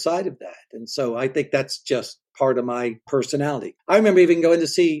on the other side of that. And so I think that's just part of my personality. I remember even going to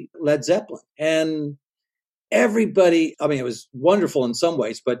see Led Zeppelin, and everybody, I mean, it was wonderful in some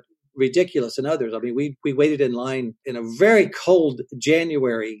ways, but ridiculous in others. I mean, we waited in line in a very cold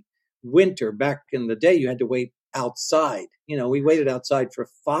January winter. Back in the day, you had to wait outside. You know, we waited outside for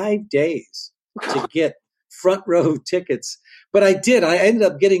 5 days to get front row tickets. But I ended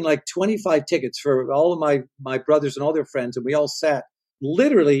up getting like 25 tickets for all of my brothers and all their friends. And we all sat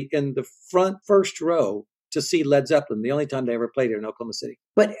literally in the first row to see Led Zeppelin, the only time they ever played here in Oklahoma City.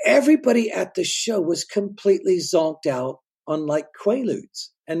 But everybody at the show was completely zonked out on like Quaaludes.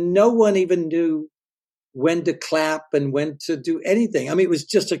 And no one even knew when to clap and when to do anything. I mean, it was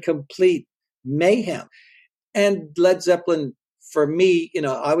just a complete mayhem. And Led Zeppelin, for me, you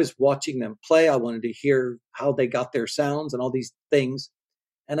know, I was watching them play. I wanted to hear how they got their sounds and all these things.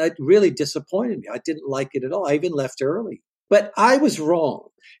 And it really disappointed me. I didn't like it at all. I even left early. But I was wrong.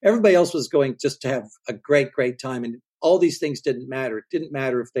 Everybody else was going just to have a great, great time. And all these things didn't matter. It didn't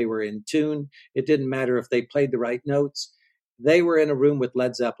matter if they were in tune. It didn't matter if they played the right notes. They were in a room with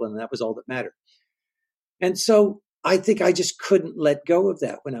Led Zeppelin, and that was all that mattered. And so I think I just couldn't let go of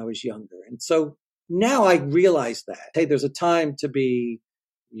that when I was younger. And so now I realize that, hey, there's a time to be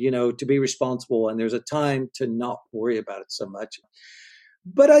to be responsible, and there's a time to not worry about it so much.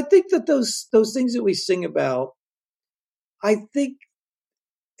 But I think that those things that we sing about, I think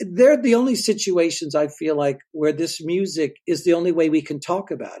they're the only situations I feel like where this music is the only way we can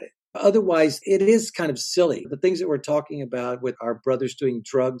talk about it. Otherwise, it is kind of silly. The things that we're talking about with our brothers doing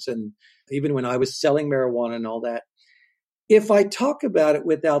drugs, and even when I was selling marijuana and all that, if I talk about it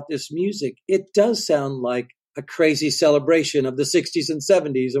without this music, it does sound like a crazy celebration of the 60s and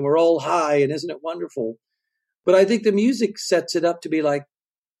 70s, and we're all high, and isn't it wonderful? But I think the music sets it up to be like,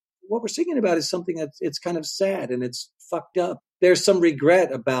 what we're singing about is something it's kind of sad and it's fucked up. There's some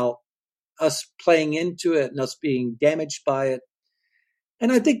regret about us playing into it and us being damaged by it.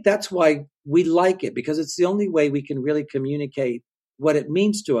 And I think that's why we like it, because it's the only way we can really communicate what it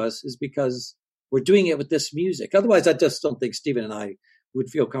means to us, is because we're doing it with this music. Otherwise, I just don't think Stephen and I would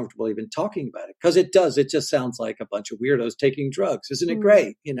feel comfortable even talking about it, because it just sounds like a bunch of weirdos taking drugs. Isn't it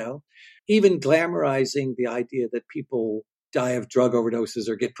great? Even glamorizing the idea that people die of drug overdoses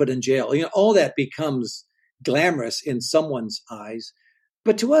or get put in jail, all that becomes glamorous in someone's eyes.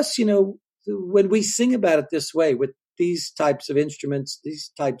 But to us, when we sing about it this way, with these types of instruments,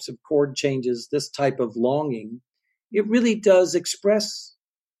 these types of chord changes, this type of longing, it really does express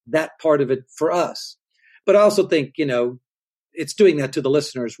that part of it for us. But I also think, it's doing that to the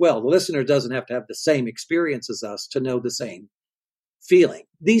listener as well. The listener doesn't have to have the same experience as us to know the same feeling.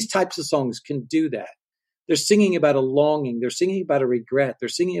 These types of songs can do that. They're singing about a longing. They're singing about a regret. They're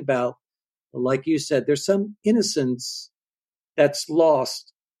singing about, like you said, there's some innocence that's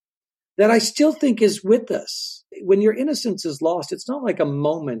lost that I still think is with us. When your innocence is lost, it's not like a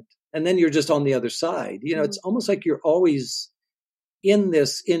moment and then you're just on the other side. It's almost like you're always in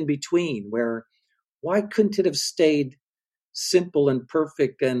this in between, where why couldn't it have stayed simple and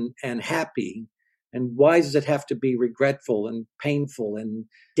perfect and happy? And why does it have to be regretful and painful and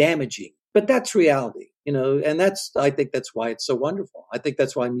damaging? But that's reality, and I think that's why it's so wonderful. I think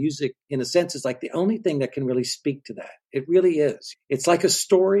that's why music, in a sense, is like the only thing that can really speak to that. It really is. It's like a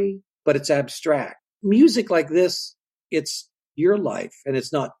story, but it's abstract. Music like this, it's your life, and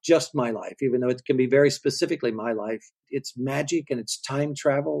it's not just my life, even though it can be very specifically my life. It's magic, and it's time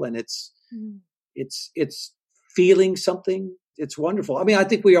travel, and it's feeling something. It's wonderful. I mean, I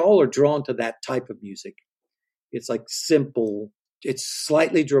think we all are drawn to that type of music. It's like simple. It's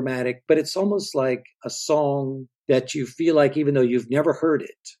slightly dramatic, but it's almost like a song that you feel like, even though you've never heard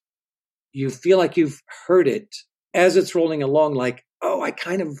it, you feel like you've heard it as it's rolling along, like, oh, I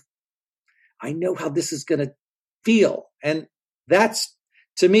know how this is going to feel. And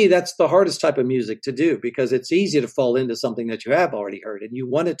to me, that's the hardest type of music to do, because it's easy to fall into something that you have already heard. And you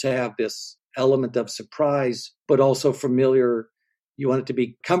want it to have this element of surprise, but also familiar. You want it to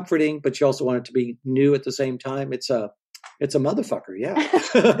be comforting, but you also want it to be new at the same time. It's a motherfucker, yeah.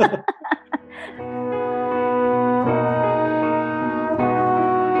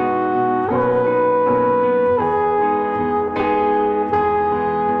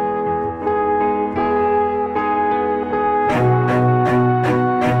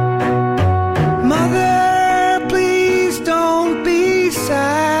 Mother, please don't be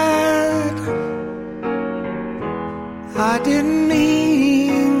sad. I didn't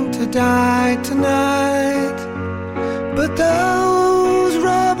mean to die tonight, but those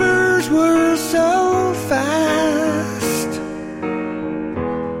robbers were so fast.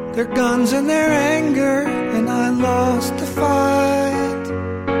 Their guns and their anger, and I lost the fight.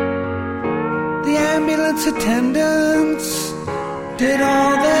 The ambulance attendants did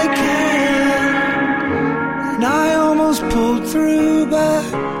all they can, and I almost pulled through, but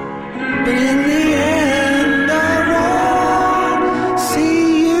in the end I won't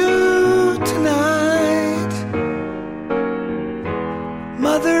see you tonight.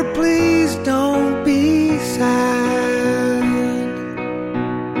 Mother, please don't be sad.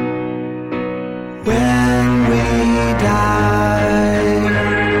 When we die,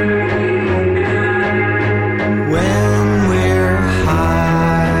 when we're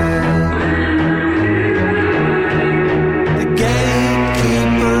high, the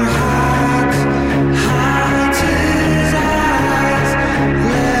gatekeeper hides his eyes,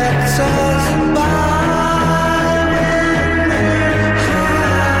 lets us by when we're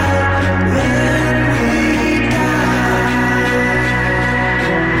high, when we die.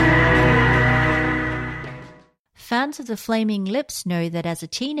 Fans of the Flaming Lips know that as a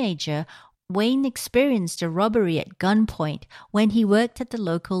teenager, Wayne experienced a robbery at gunpoint when he worked at the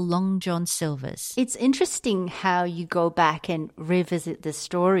local Long John Silver's. It's interesting how you go back and revisit the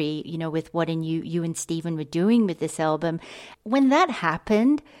story, with what you and Stephen were doing with this album. When that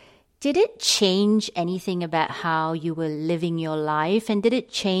happened, Did it change anything about how you were living your life? And did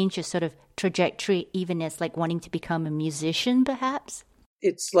it change your sort of trajectory, even as like wanting to become a musician, perhaps?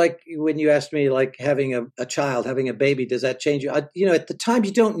 It's like when you asked me, like having a child, having a baby, does that change you? At the time,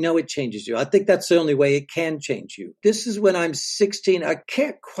 you don't know it changes you. I think that's the only way it can change you. This is when I'm 16. I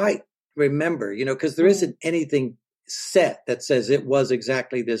can't quite remember, because there isn't anything set that says it was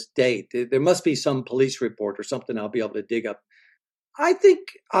exactly this date. There must be some police report or something I'll be able to dig up. I think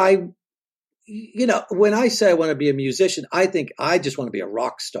when I say I want to be a musician, I think I just want to be a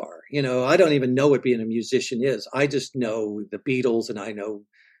rock star. I don't even know what being a musician is. I just know the Beatles and I know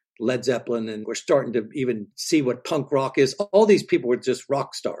Led Zeppelin, and we're starting to even see what punk rock is. All these people were just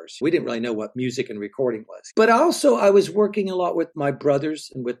rock stars. We didn't really know what music and recording was. But also I was working a lot with my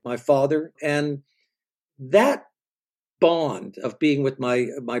brothers and with my father, and that bond of being with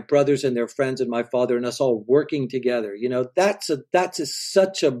my brothers and their friends and my father and us all working together, that's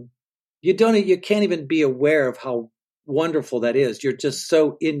such a, you can't even be aware of how wonderful that is. You're just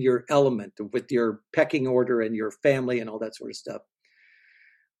so in your element with your pecking order and your family and all that sort of stuff.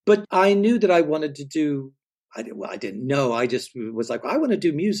 But I knew that I wanted to do, I didn't know. I just was like, I want to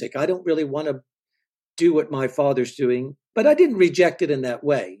do music. I don't really want to do what my father's doing, but I didn't reject it in that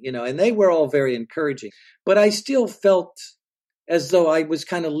way, and they were all very encouraging. But I still felt as though I was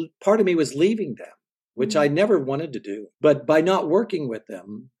part of me was leaving them, which I never wanted to do. But by not working with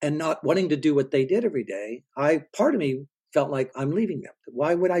them and not wanting to do what they did every day, part of me felt like I'm leaving them.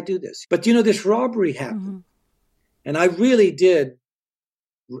 Why would I do this? But, this robbery happened. Mm-hmm. And I really did.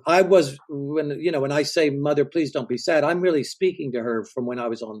 I was, when I say, Mother, please don't be sad, I'm really speaking to her from when I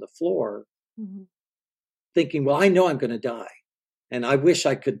was on the floor, thinking, well, I know I'm going to die. And I wish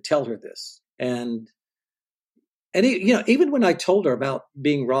I could tell her this. And even when I told her about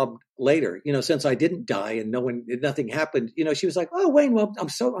being robbed later, since I didn't die and nothing happened, she was like, oh, Wayne, well,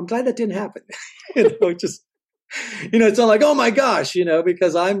 I'm glad that didn't happen. It's not like, oh my gosh,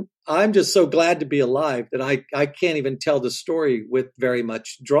 because I'm just so glad to be alive that I can't even tell the story with very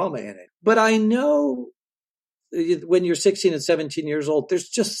much drama in it. But I know when you're 16 and 17 years old, there's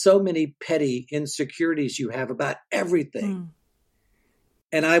just so many petty insecurities you have about everything.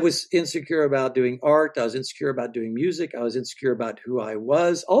 And I was insecure about doing art. I was insecure about doing music. I was insecure about who I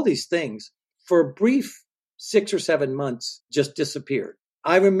was. All these things for a brief 6 or 7 months just disappeared.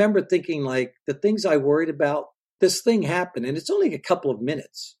 I remember thinking, like, the things I worried about, this thing happened, and it's only a couple of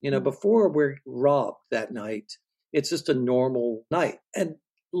minutes, before we're robbed that night. It's just a normal night. And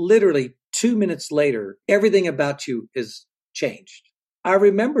literally 2 minutes later, everything about you is changed. I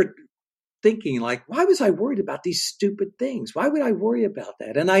remember thinking, like, why was I worried about these stupid things? Why would I worry about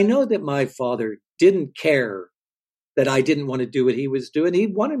that? And I know that my father didn't care that I didn't want to do what he was doing. He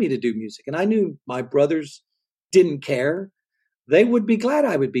wanted me to do music. And I knew my brothers didn't care. They would be glad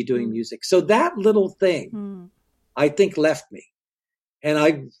I would be doing music. So that little thing, I think, left me.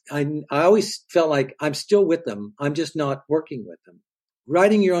 And I always felt like I'm still with them. I'm just not working with them.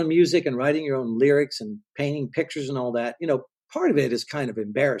 Writing your own music and writing your own lyrics and painting pictures and all that, part of it is kind of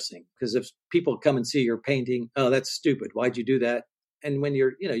embarrassing, because if people come and see your painting, oh, that's stupid. Why'd you do that? And when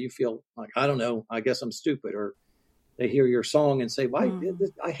you're, you feel like, I don't know, I guess I'm stupid. Or they hear your song and say, why?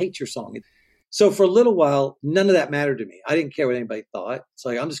 I hate your song. So for a little while, none of that mattered to me. I didn't care what anybody thought. It's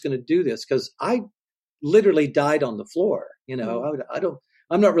like, I'm just going to do this, because I literally died on the floor.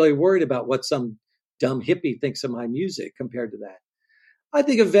 I'm not really worried about what some dumb hippie thinks of my music compared to that. I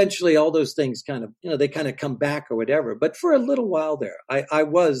think eventually all those things kind of, they kind of come back or whatever. But for a little while there, I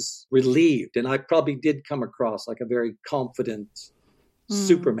was relieved, and I probably did come across like a very confident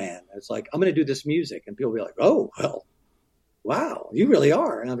Superman. It's like, I'm going to do this music, and people will be like, oh, well, wow, you really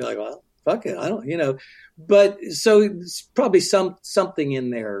are. And I'll be like, well, fuck it. I don't, but so it's probably something in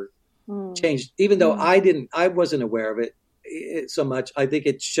there changed, even though I wasn't aware of it so much. I think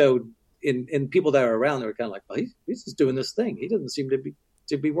it showed in people that are around. They were kind of like, well, he's just doing this thing. He doesn't seem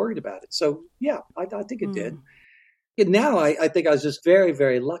to be worried about it. So yeah, I think it did. And now I think I was just very,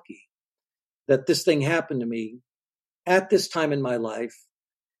 very lucky that this thing happened to me at this time in my life,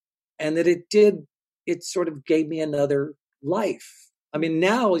 and that it sort of gave me another life. I mean,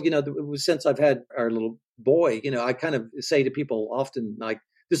 now, since I've had our little boy, I kind of say to people often, like,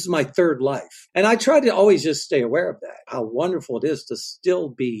 this is my third life. And I try to always just stay aware of that, how wonderful it is to still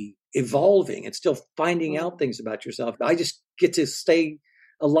be evolving and still finding out things about yourself. I just get to stay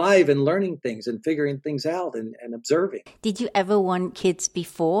alive and learning things and figuring things out and observing. Did you ever want kids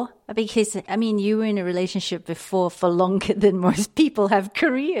before? Because, you were in a relationship before for longer than most people have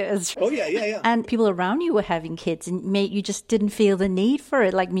careers. Oh, yeah. And people around you were having kids, and you just didn't feel the need for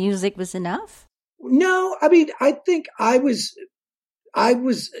it, like music was enough? No, I think I was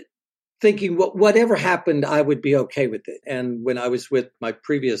thinking whatever happened, I would be okay with it. And when I was with my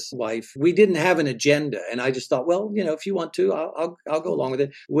previous wife, we didn't have an agenda. And I just thought, well, if you want to, I'll go along with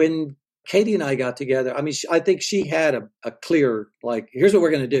it. When Katie and I got together, I mean, I think she had a clear, like, here's what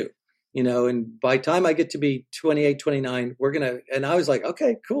we're going to do. And by the time I get to be 28, 29, and I was like,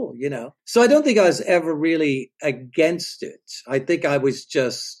 okay, cool, So I don't think I was ever really against it. I think I was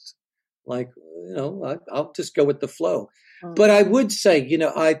just like, I'll just go with the flow. But I would say,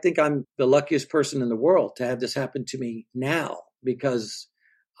 I think I'm the luckiest person in the world to have this happen to me now, because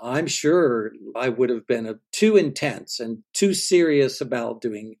I'm sure I would have been too intense and too serious about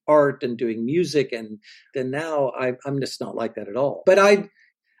doing art and doing music. And then now I'm just not like that at all. But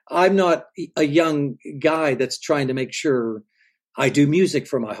I'm not a young guy that's trying to make sure I do music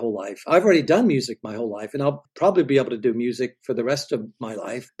for my whole life. I've already done music my whole life, and I'll probably be able to do music for the rest of my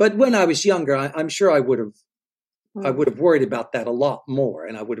life. But when I was younger, I'm sure I would have worried about that a lot more,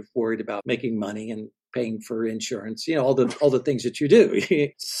 and I would have worried about making money and paying for insurance, all the things that you do.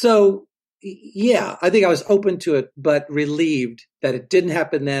 So, yeah, I think I was open to it, but relieved that it didn't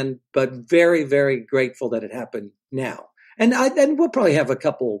happen then, but very, very grateful that it happened now. And we'll probably have a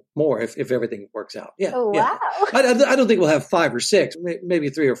couple more if everything works out. Yeah. Oh, yeah. wow. I don't think we'll have 5 or 6, maybe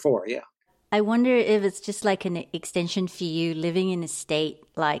 3 or 4. Yeah. I wonder if it's just like an extension for you living in a state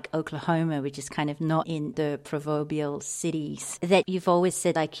like Oklahoma, which is kind of not in the proverbial cities, that you've always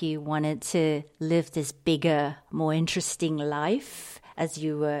said like you wanted to live this bigger, more interesting life as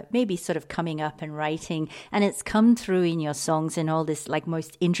you were maybe sort of coming up and writing. And it's come through in your songs in all this like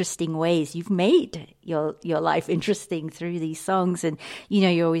most interesting ways. You've made your life interesting through these songs. And,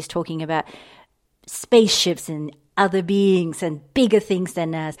 you're always talking about spaceships and other beings and bigger things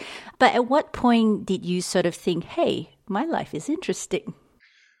than us. But at what point did you sort of think, hey, my life is interesting?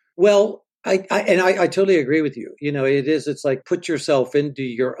 Well, I totally agree with you. It's like put yourself into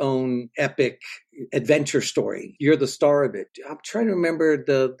your own epic adventure story. You're the star of it. I'm trying to remember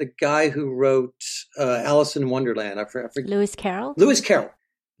the guy who wrote Alice in Wonderland. I forget. Lewis Carroll?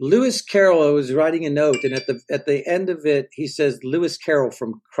 Lewis Carroll was writing a note, and at the end of it, he says, Lewis Carroll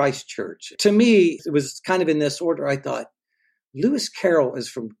from Christchurch. To me, it was kind of in this order. I thought, Lewis Carroll is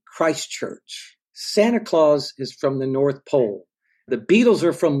from Christchurch. Santa Claus is from the North Pole. The Beatles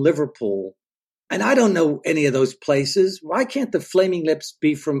are from Liverpool. And I don't know any of those places. Why can't the Flaming Lips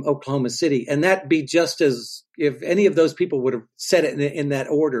be from Oklahoma City? And that be just as if any of those people would have said it in that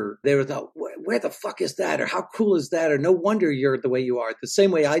order, they would have thought, where the fuck is that? Or how cool is that? Or no wonder you're the way you are. The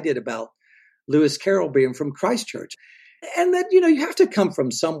same way I did about Lewis Carroll being from Christchurch. And that, you have to come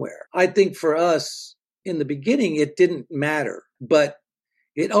from somewhere. I think for us in the beginning, it didn't matter, but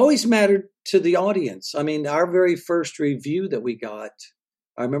it always mattered to the audience. I mean, our very first review that we got,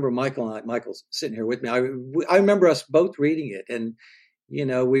 I remember Michael's sitting here with me. I remember us both reading it, and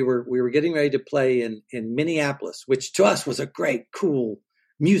we were getting ready to play in Minneapolis, which to us was a great, cool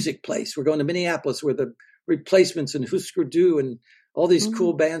music place. We're going to Minneapolis, where the Replacements and Husker Du and all these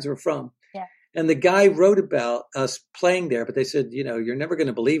cool bands were from. Yeah. And the guy wrote about us playing there, but they said, you're never going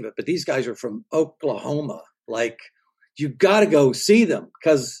to believe it, but these guys are from Oklahoma. Like, you got to go see them,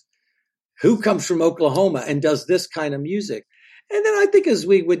 because who comes from Oklahoma and does this kind of music? And then I think as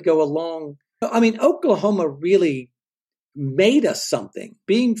we would go along, I mean, Oklahoma really made us something.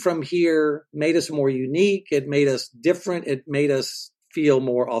 Being from here made us more unique. It made us different. It made us feel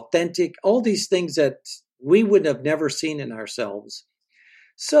more authentic. All these things that we would have never seen in ourselves.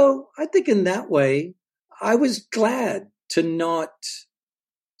 So I think in that way, I was glad to not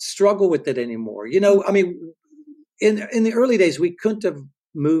struggle with it anymore. I mean, in the early days, we couldn't have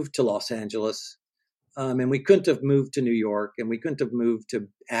moved to Los Angeles. And we couldn't have moved to New York, and we couldn't have moved to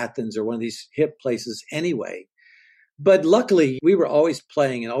Athens or one of these hip places anyway. But luckily, we were always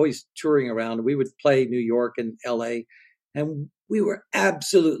playing and always touring around. We would play New York and LA, and we were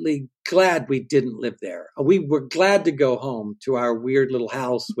absolutely glad we didn't live there. We were glad to go home to our weird little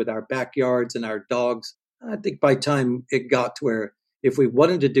house with our backyards and our dogs. I think by the time it got to where if we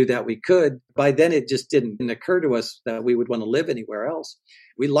wanted to do that, we could. By then, it just didn't occur to us that we would want to live anywhere else.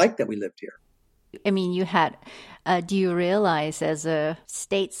 We liked that we lived here. I mean, you had, do you realize, as a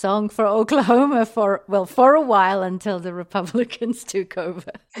state song for Oklahoma for a while until the Republicans took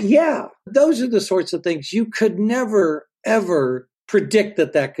over? Yeah, those are the sorts of things you could never, ever predict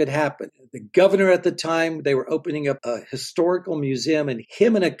that could happen. The governor at the time, they were opening up a historical museum, and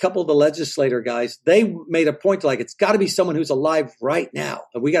him and a couple of the legislator guys, they made a point like, it's got to be someone who's alive right now.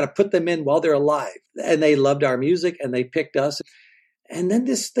 We got to put them in while they're alive. And they loved our music, and they picked us. And then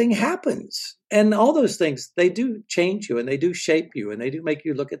this thing happens. And all those things, they do change you, and they do shape you, and they do make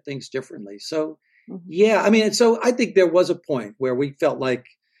you look at things differently. So, yeah, I mean, so I think there was a point where we felt like,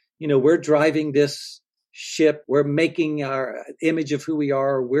 we're driving this ship. We're making our image of who we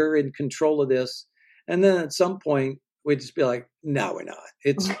are. We're in control of this. And then at some point, we'd just be like, no, we're not.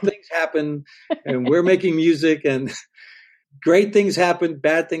 It's things happen and we're making music and great things happen,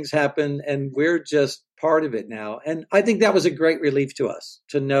 bad things happen, and we're just part of it now. And I think that was a great relief to us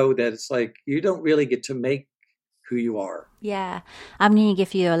to know that it's like you don't really get to make who you are. Yeah. I'm going to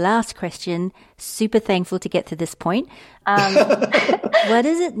give you a last question. Super thankful to get to this point. What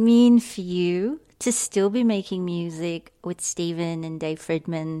does it mean for you to still be making music with Stephen and Dave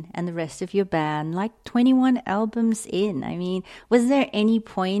Fridman and the rest of your band, like 21 albums in? I mean, was there any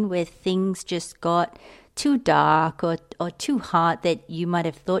point where things just got too dark or too hard that you might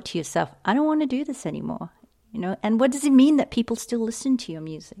have thought to yourself, I don't want to do this anymore? And what does it mean that people still listen to your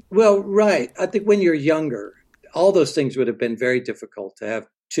music? Well, right. I think when you're younger, all those things would have been very difficult to have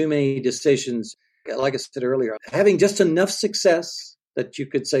too many decisions. Like I said earlier, having just enough success that you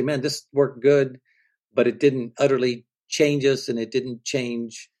could say, man, this worked good, but it didn't utterly change us and it didn't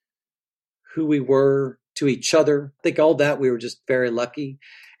change who we were to each other. I think all that we were just very lucky.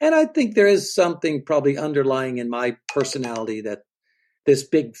 And I think there is something probably underlying in my personality that this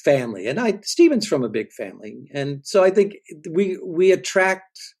big family, and Stephen's from a big family. And so I think we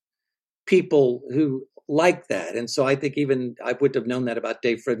attract people who like that. And so I think even I wouldn't have known that about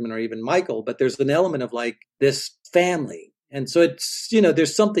Dave Fridman or even Michael, but there's an element of like this family. And so it's,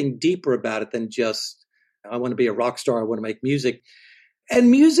 there's something deeper about it than just, I want to be a rock star. I want to make music.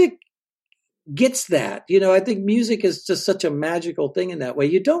 And music gets that. I think music is just such a magical thing in that way.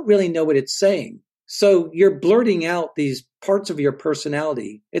 You don't really know what it's saying. So you're blurting out these parts of your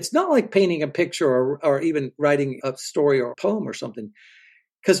personality. It's not like painting a picture or even writing a story or a poem or something.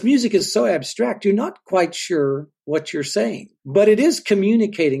 Because music is so abstract, you're not quite sure what you're saying. But it is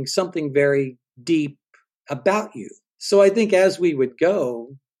communicating something very deep about you. So I think as we would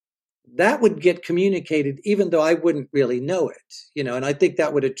go, that would get communicated, even though I wouldn't really know it, and I think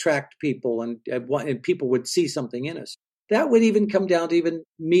that would attract people and people would see something in us. That would even come down to even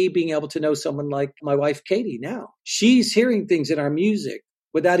me being able to know someone like my wife, Katie, now. She's hearing things in our music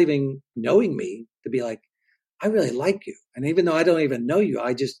without even knowing me to be like, I really like you. And even though I don't even know you,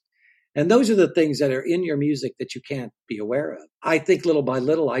 and those are the things that are in your music that you can't be aware of. I think little by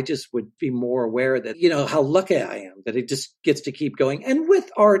little, I just would be more aware that, how lucky I am that it just gets to keep going. And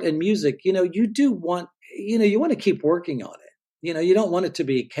with art and music, you do want, you want to keep working on it. You don't want it to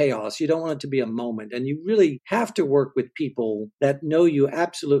be chaos. You don't want it to be a moment. And you really have to work with people that know you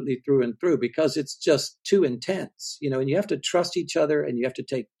absolutely through and through because it's just too intense, and you have to trust each other and you have to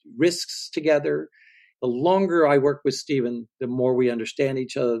take risks together. The longer I work with Stephen, the more we understand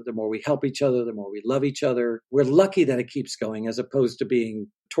each other, the more we help each other, the more we love each other. We're lucky that it keeps going as opposed to being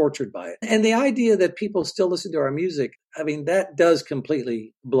tortured by it. And the idea that people still listen to our music, I mean, that does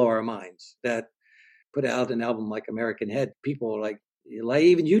completely blow our minds. That put out an album like American Head, people are like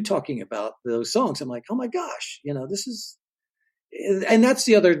even you talking about those songs. I'm like, oh my gosh, this is, and that's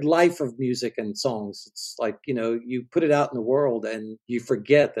the other life of music and songs. It's like, you put it out in the world and you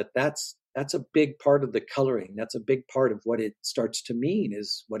forget that that's a big part of the coloring. That's a big part of what it starts to mean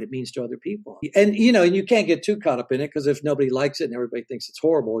is what it means to other people. And, you can't get too caught up in it because if nobody likes it and everybody thinks it's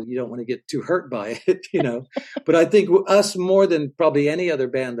horrible, you don't want to get too hurt by it, But I think us more than probably any other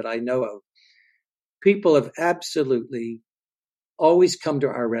band that I know of, people have absolutely always come to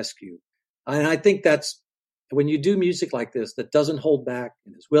our rescue. And I think that's when you do music like this that doesn't hold back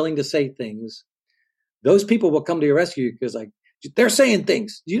and is willing to say things, those people will come to your rescue because they're saying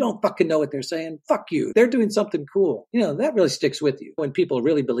things. You don't fucking know what they're saying. Fuck you. They're doing something cool. That really sticks with you when people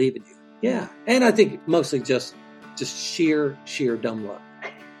really believe in you. Yeah. And I think mostly just sheer dumb luck.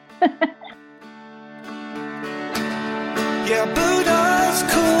 Yeah, Buddha's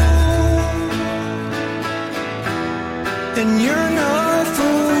cool. And you're not a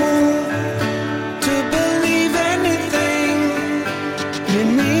fool to believe anything you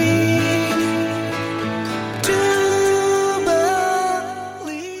need to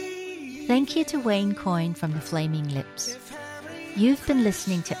believe. Thank you to Wayne Coyne from the Flaming Lips. You've been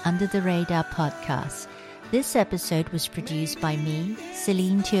listening to Under the Radar podcast. This episode was produced by me,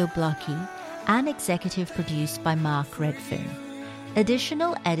 Celine Teoblocki, and executive produced by Mark Redfern.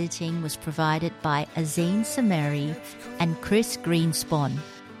 Additional editing was provided by Azane Samari and Chris Greenspan,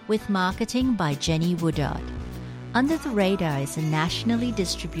 with marketing by Jenny Woodard. Under the Radar is a nationally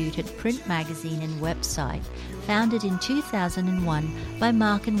distributed print magazine and website founded in 2001 by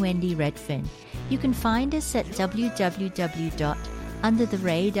Mark and Wendy Redfern. You can find us at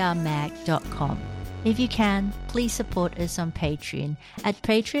www.undertheradarmag.com. If you can, please support us on Patreon at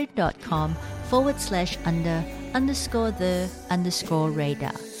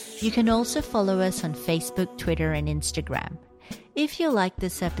patreon.com/under_the_radar. You can also follow us on Facebook, Twitter, and Instagram. If you like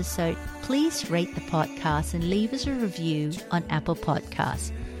this episode, please rate the podcast and leave us a review on Apple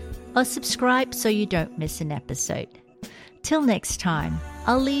Podcasts, or subscribe so you don't miss an episode. Till next time,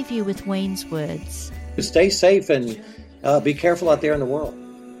 I'll leave you with Wayne's words. Stay safe and be careful out there in the world.